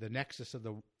the nexus of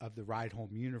the Ride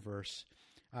Home universe,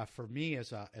 for me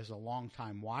as a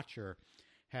longtime watcher,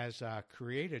 has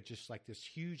created just like this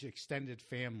huge extended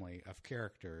family of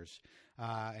characters,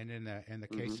 and in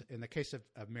the case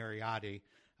of Mariotti,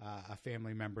 a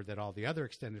family member that all the other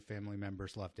extended family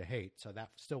members love to hate, so that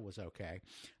still was okay,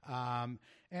 and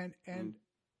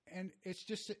it's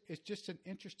just an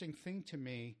interesting thing to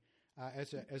me.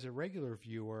 As a regular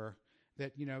viewer,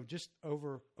 that just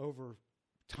over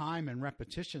time and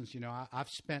repetitions, I've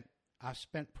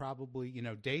spent probably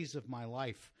days of my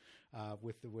life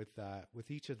with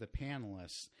each of the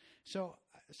panelists. So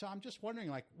I'm just wondering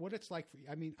like what it's like for you.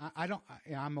 I mean,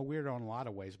 I'm a weirdo in a lot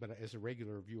of ways, but as a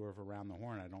regular viewer of Around the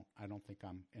Horn, I don't think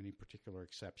I'm any particular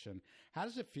exception. How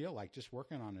does it feel like just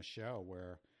working on a show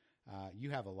where you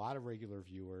have a lot of regular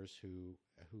viewers who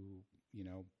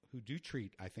do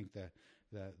treat, I think,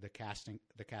 the cast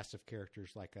of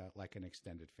characters like an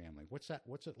extended family? What's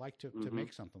it like to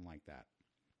make something like that?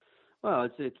 Well,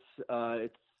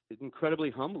 it's incredibly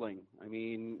humbling. I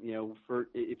mean,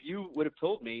 if you would have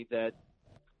told me that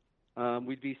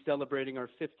we'd be celebrating our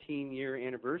 15-year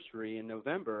anniversary in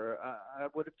November, I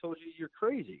would have told you you're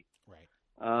crazy. Right.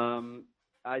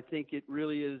 I think it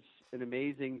really is an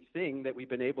amazing thing that we've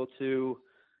been able to,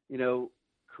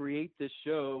 create this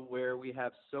show where we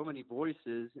have so many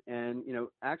voices and,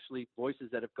 actually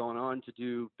voices that have gone on to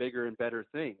do bigger and better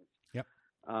things. Yep.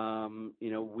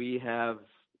 We have,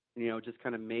 just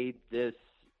kind of made this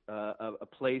a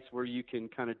place where you can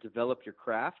kind of develop your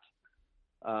craft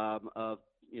of,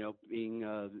 being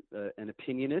an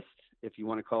opinionist, if you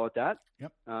want to call it that.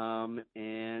 Yep.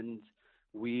 And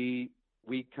we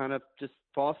kind of just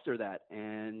foster that,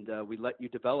 and we let you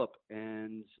develop,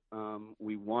 and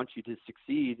we want you to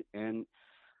succeed. And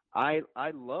I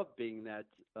love being that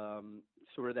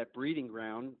sort of that breeding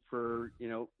ground for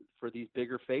these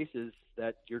bigger faces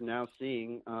that you're now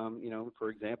seeing. For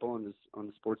example, on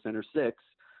the SportsCenter 6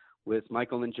 with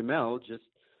Michael and Jemele, just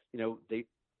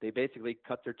they basically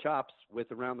cut their chops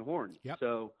with Around the Horn. Yep.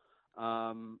 So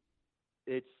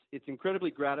it's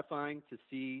incredibly gratifying to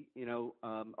see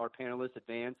our panelists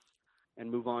advance and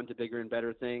move on to bigger and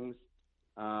better things,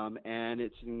 and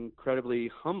it's incredibly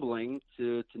humbling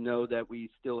to know that we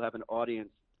still have an audience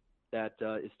that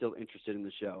is still interested in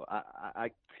the show.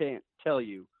 I can't tell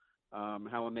you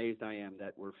how amazed I am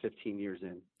that we're 15 years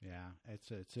in. Yeah,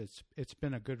 it's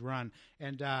been a good run,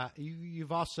 and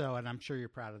you've also, and I'm sure you're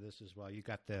proud of this as well, you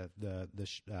got the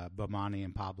Bomani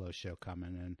and Pablo show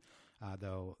coming, and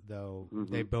though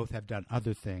they both have done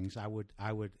other things, I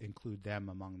would include them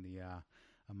among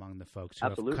the folks who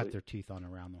Absolutely. have cut their teeth on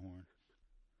Around the Horn.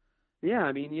 Yeah,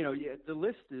 I mean, the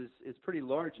list is pretty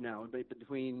large now.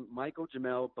 Between Michael,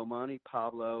 Jamel, Bomani,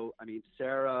 Pablo, I mean,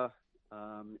 Sarah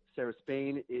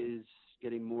Spain is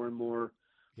getting more and more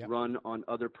run on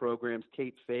other programs.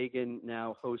 Kate Fagan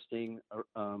now hosting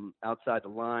Outside the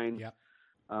Line. Yep.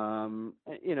 And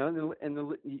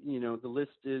the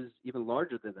list is even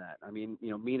larger than that. I mean,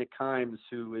 Mina Kimes,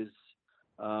 who is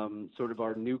sort of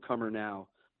our newcomer now,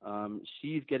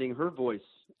 she's getting her voice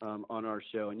on our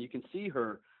show, and you can see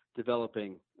her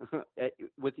developing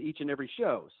with each and every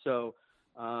show. So,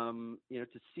 to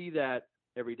see that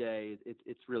every day,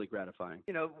 it's really gratifying.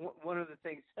 One of the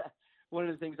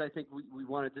things I think we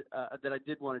wanted to, that I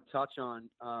did want to touch on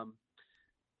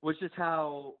was just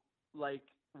how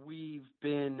we've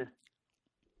been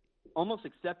almost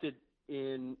accepted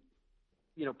in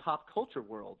pop culture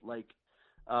world.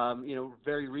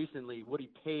 Very recently, Woody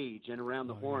Page and Around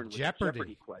the Horn with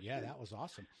Jeopardy question. Yeah, that was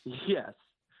awesome. Yes.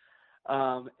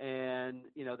 And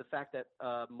the fact that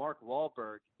Mark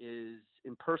Wahlberg is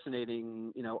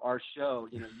impersonating our show,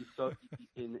 you saw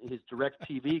in his Direct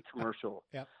TV commercial.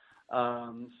 Yep.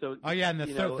 And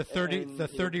the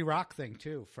 30 Rock thing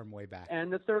too from way back.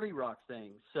 And the 30 Rock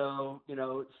thing. So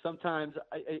sometimes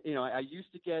I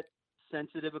used to get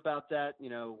sensitive about that.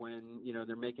 When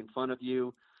they're making fun of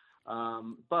you.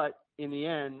 But in the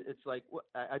end, it's like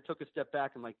I took a step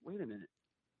back and wait a minute.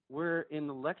 We're in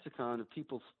the lexicon of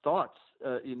people's thoughts,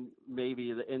 and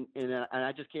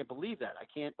I just can't believe that. I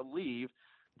can't believe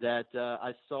that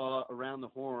I saw Around the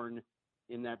Horn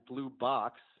in that blue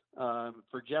box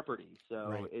for Jeopardy. So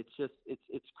right.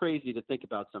 It's crazy to think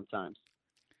about sometimes.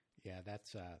 Yeah,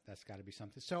 that's got to be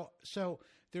something. So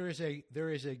there's a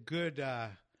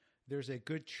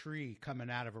good tree coming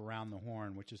out of Around the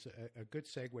Horn, which is a good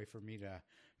segue for me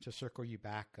to circle you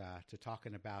back to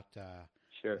talking about.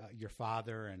 Sure. Your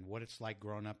father and what it's like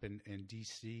growing up in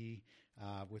D.C.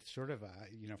 With sort of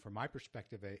from my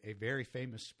perspective, a very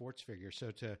famous sports figure.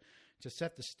 So to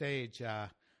set the stage,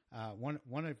 one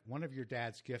of your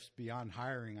dad's gifts beyond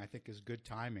hiring, I think, is good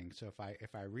timing. So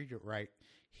if I read it right,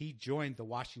 he joined the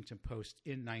Washington Post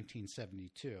in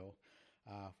 1972,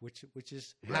 which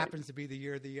right. happens to be the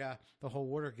year the whole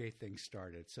Watergate thing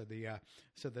started. So the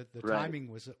right. timing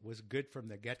was good from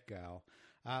the get go.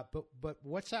 But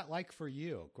what's that like for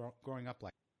you growing up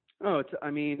like? Oh,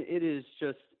 it is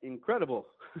just incredible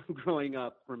growing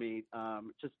up for me.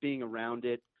 Just being around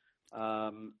it.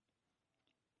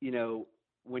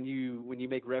 When you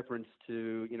make reference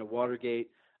to Watergate,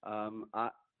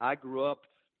 I grew up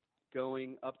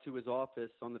going up to his office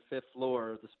on the 5th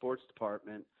floor of the sports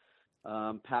department,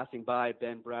 passing by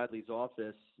Ben Bradley's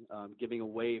office, giving a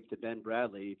wave to Ben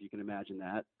Bradley, if you can imagine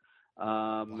that.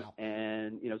 Wow.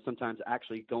 And sometimes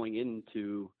actually going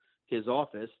into his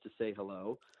office to say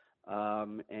hello,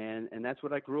 and that's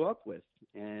what I grew up with,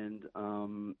 and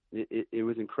it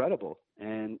was incredible.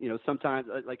 And sometimes,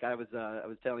 like I was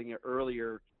telling you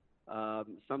earlier,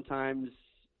 sometimes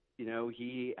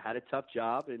he had a tough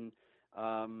job and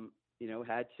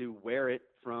had to wear it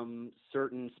from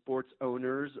certain sports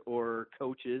owners or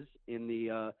coaches in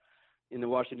the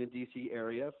Washington D.C.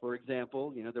 area. For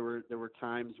example, there were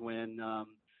times when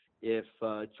if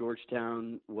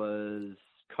Georgetown was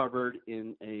covered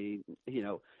in a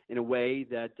way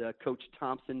that Coach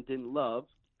Thompson didn't love,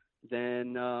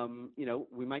 then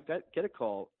we might get a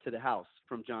call to the house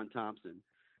from John Thompson,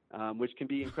 which can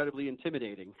be incredibly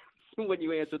intimidating when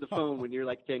you answer the phone when you're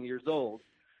like 10 years old.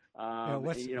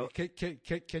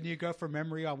 Can you go from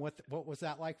memory on what was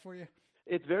that like for you?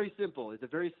 It's very simple. It's a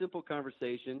very simple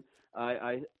conversation.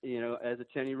 I as a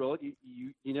 10-year-old,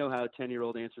 you know how a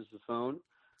 10-year-old answers the phone.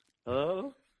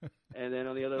 Hello? And then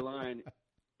on the other line,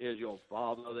 is your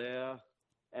father there?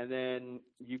 And then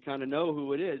you kind of know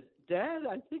who it is. Dad,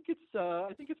 I think it's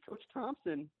Coach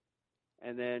Thompson.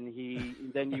 And then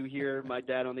you hear my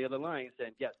dad on the other line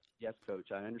saying, yes, Coach,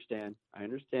 I understand.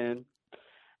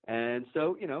 And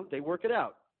so, they work it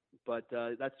out. But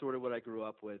that's sort of what I grew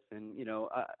up with. And,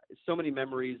 so many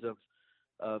memories of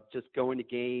just going to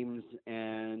games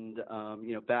and,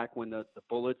 back when the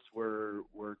Bullets were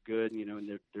good,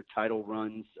 in their title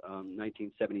runs,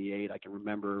 1978, I can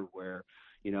remember where,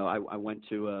 I went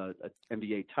to a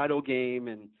NBA title game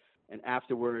and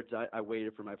afterwards I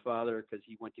waited for my father because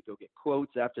he went to go get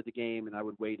quotes after the game, and I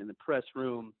would wait in the press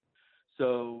room.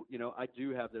 So, I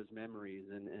do have those memories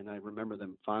and I remember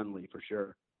them fondly for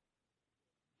sure.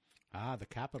 The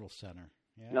Capitol Center.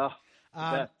 Yeah.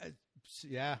 Oh,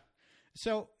 yeah.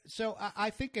 So I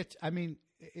think it's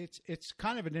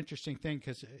kind of an interesting thing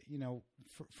because,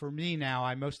 for me now,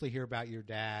 I mostly hear about your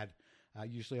dad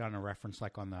usually on a reference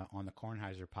like on the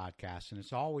Kornheiser podcast, and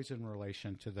it's always in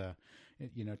relation to the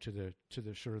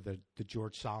sort of the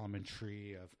George Solomon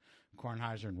tree of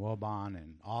Kornheiser and Wilbon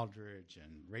and Aldridge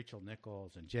and Rachel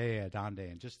Nichols and Jay Adonde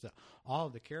and just all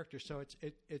of the characters. So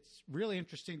it's really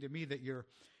interesting to me that you're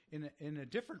in a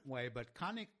different way, but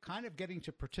kind of getting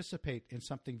to participate in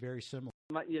something very similar.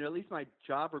 At least my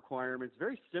job requirements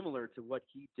very similar to what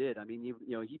he did. I mean,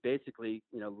 he basically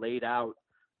laid out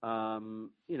a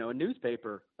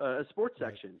newspaper, a sports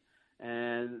section,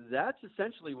 and that's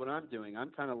essentially what I'm doing.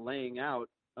 I'm kind of laying out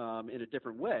in a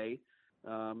different way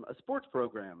a sports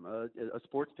program, a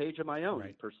sports page of my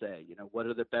own per se. What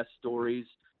are the best stories?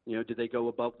 Do they go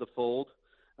above the fold?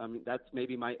 That's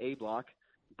maybe my A block.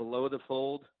 Below the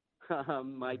fold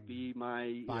might be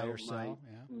my buy or sell,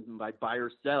 my buy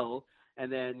or sell.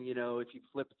 And then, if you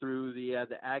flip through the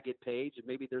agate page,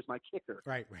 maybe there's my kicker.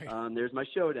 Right. There's my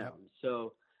showdown. Yep.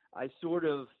 So I sort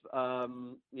of,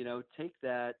 take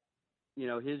that,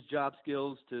 his job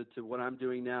skills to what I'm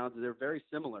doing now. They're very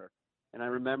similar. And I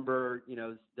remember,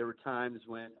 there were times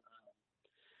when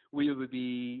we would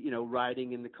be,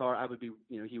 riding in the car. I would be,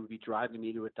 he would be driving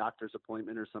me to a doctor's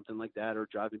appointment or something like that, or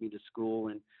driving me to school.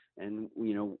 And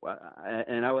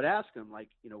I would ask him, like,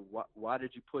 why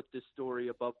did you put this story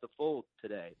above the fold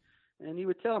today? And he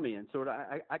would tell me. And sort of,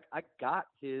 I got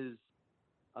his,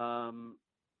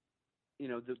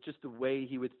 just the way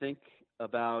he would think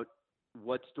about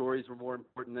what stories were more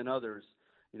important than others.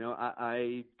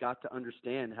 I got to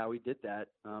understand how he did that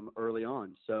early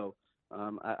on. So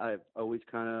I've always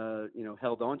kind of,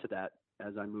 held on to that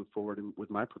as I move forward with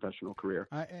my professional career.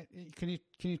 Can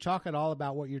you talk at all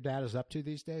about what your dad is up to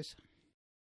these days?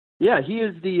 Yeah, he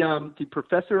is the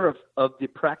professor of the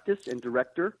practice and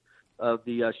director of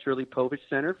the Shirley Povich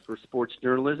Center for Sports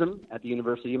Journalism at the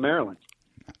University of Maryland.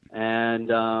 And,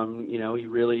 he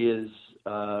really is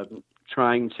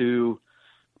trying to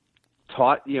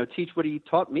teach what he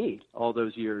taught me all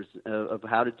those years of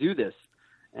how to do this.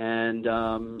 And,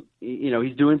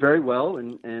 he's doing very well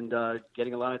and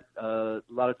getting a lot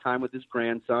of time with his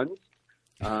grandsons.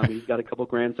 He's got a couple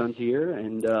grandsons here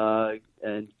and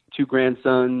two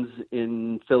grandsons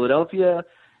in Philadelphia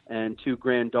and two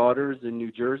granddaughters in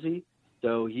New Jersey.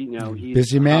 So he's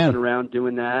busy man hopping around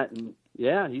doing that. And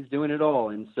yeah, he's doing it all.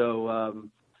 And so,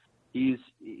 he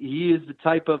is the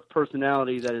type of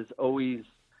personality that is always,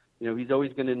 he's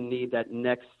always going to need that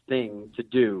next thing to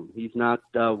do. He's not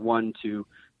one to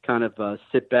kind of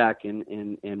sit back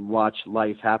and watch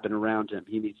life happen around him.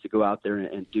 He needs to go out there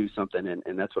and do something,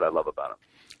 and that's what I love about him.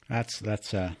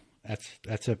 That's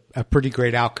a pretty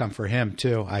great outcome for him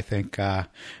too. I think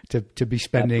to be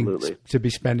spending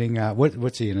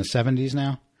what's he in his 70s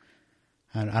now?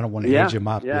 I don't want to age him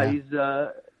up. Yeah,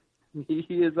 he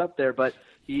is up there, but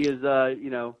he is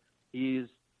he's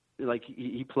like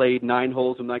he played 9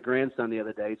 holes with my grandson the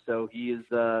other day, so he is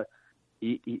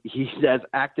he's as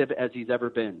active as he's ever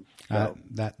been. So.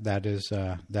 That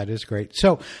is great.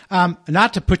 So,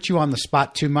 not to put you on the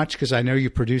spot too much, because I know you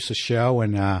produce a show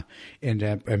and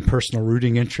personal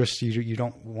rooting interests, you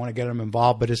don't want to get them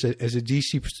involved. But as a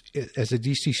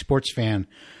DC sports fan,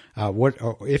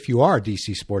 or if you are a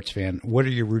DC sports fan, what are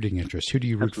your rooting interests? Who do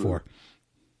you root for?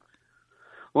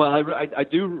 Well, I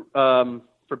do,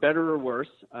 for better or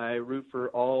worse, I root for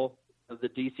all of the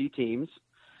DC teams.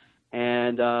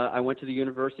 And I went to the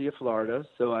University of Florida,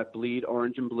 so I bleed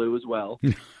orange and blue as well.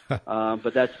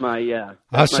 But that's my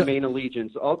my main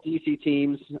allegiance. All DC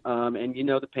teams, and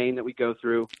the pain that we go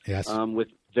through with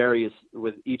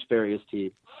each various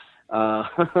team.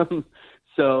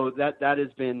 So that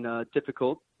has been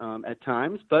difficult at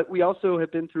times, but we also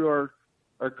have been through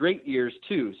our great years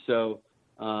too. So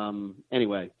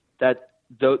anyway, that's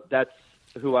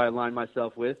who I align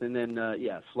myself with, and then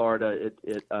Florida.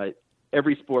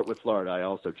 Every sport with Florida, I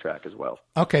also track as well.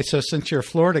 Okay, so since you're a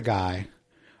Florida guy,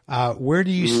 where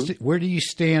do you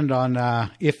stand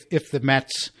on if the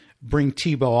Mets bring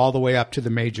Tebow all the way up to the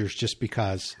majors just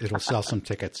because it'll sell some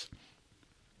tickets?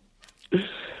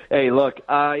 Hey, look,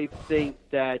 I think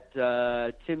that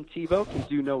Tim Tebow can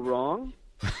do no wrong.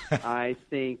 I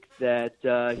think that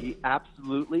he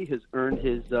absolutely has earned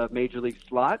his major league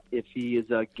slot if he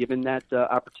is given that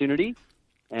opportunity.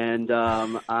 And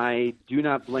I do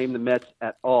not blame the Mets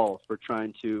at all for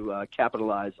trying to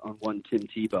capitalize on one Tim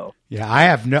Tebow. Yeah, I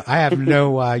have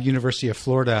no University of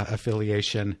Florida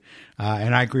affiliation,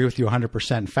 and I agree with you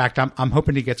 100%. In fact, I'm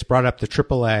hoping he gets brought up to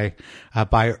AAA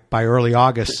by early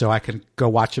August, so I can go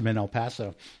watch him in El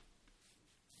Paso.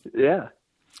 Yeah,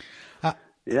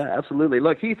 yeah, absolutely.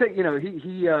 Look, he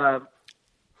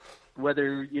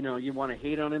whether you want to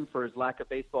hate on him for his lack of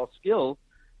baseball skill,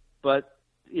 but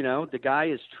the guy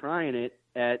is trying it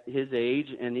at his age,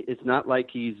 and it's not like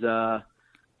he's,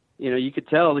 you could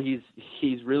tell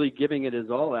he's really giving it his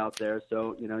all out there.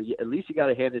 So, at least you got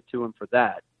to hand it to him for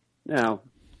that. Now,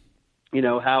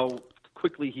 how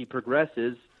quickly he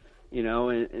progresses,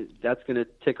 and that's going to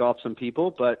tick off some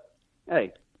people. But,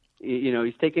 hey,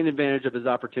 he's taking advantage of his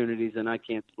opportunities, and I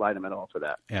can't slight him at all for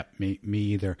that. Yeah, me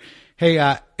either. Hey,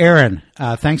 Aaron,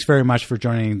 thanks very much for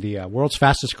joining the world's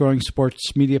fastest growing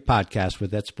sports media podcast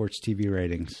with That Sports TV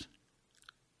Ratings.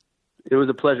 It was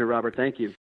a pleasure, Robert. Thank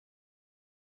you.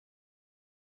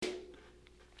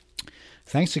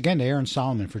 Thanks again to Aaron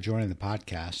Solomon for joining the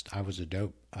podcast. I was a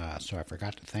dope, so I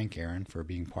forgot to thank Aaron for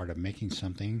being part of making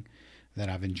something that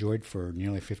I've enjoyed for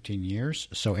nearly 15 years.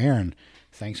 So, Aaron,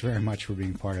 thanks very much for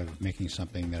being part of making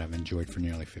something that I've enjoyed for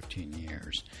nearly 15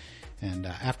 years. And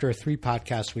after a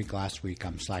 3-podcast week last week,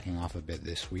 I'm slacking off a bit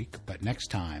this week. But next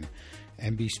time,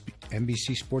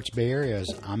 NBC Sports Bay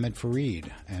Area's Ahmed Fareed.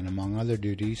 And among other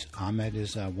duties, Ahmed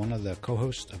is one of the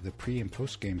co-hosts of the pre- and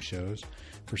post-game shows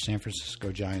for San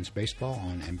Francisco Giants baseball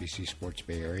on NBC Sports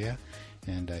Bay Area.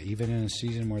 And even in a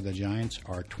season where the Giants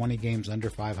are 20 games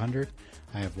under 500,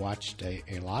 I have watched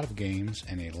a lot of games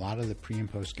and a lot of the pre-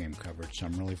 and post-game coverage. So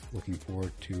I'm really looking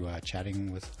forward to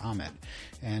chatting with Ahmed.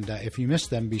 And if you missed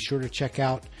them, be sure to check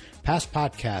out past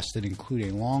podcasts that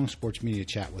include a long sports media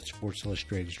chat with Sports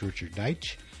Illustrated's Richard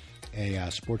Deitch,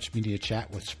 a sports media chat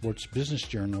with Sports Business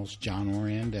Journal's John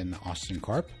Orand and Austin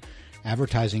Karp,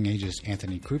 Advertising Age's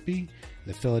Anthony Krupe,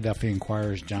 the Philadelphia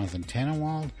Inquirer's Jonathan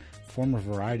Tannenwald, former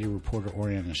Variety reporter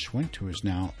Oriana Schwint, who is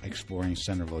now exploring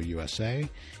Centerville, USA,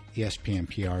 ESPN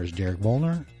PR's Derek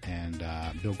Volner, and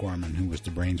Bill Gorman, who was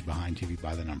the brains behind TV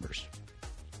by the Numbers.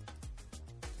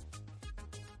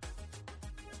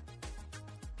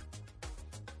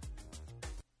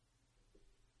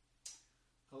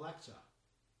 Alexa,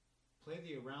 play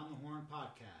the Around the Horn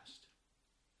podcast.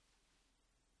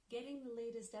 Getting the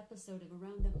latest episode of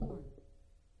Around the Horn.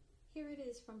 Here it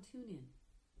is from TuneIn.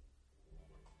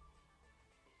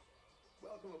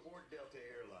 Welcome aboard Delta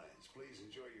Airlines. Please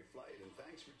enjoy your flight and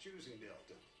thanks for choosing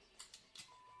Delta.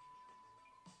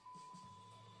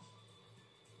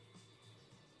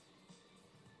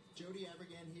 Jody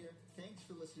Abergan here. Thanks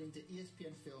for listening to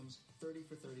ESPN Films 30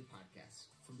 for 30 podcasts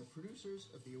from the producers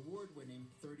of the award-winning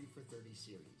 30 for 30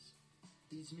 series.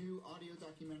 These new audio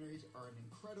documentaries are an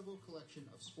incredible collection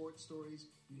of sports stories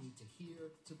you need to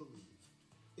hear to believe.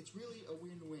 It's really a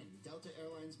win-win. Delta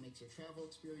Airlines makes your travel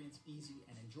experience easy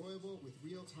and enjoyable with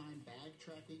real-time bag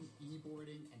tracking,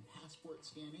 e-boarding, and passport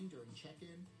scanning during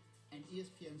check-in. And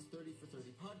ESPN's 30 for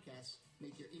 30 podcasts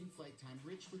make your in-flight time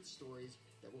rich with stories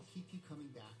that will keep you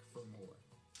coming back for more.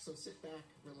 So sit back,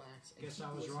 relax, and Guess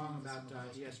I was wrong about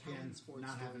ESPN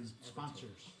not having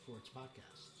sponsors for its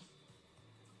podcasts.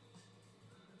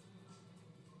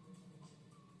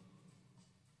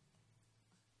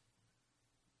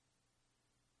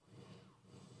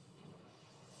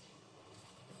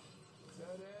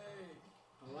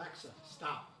 Alexa,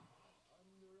 stop.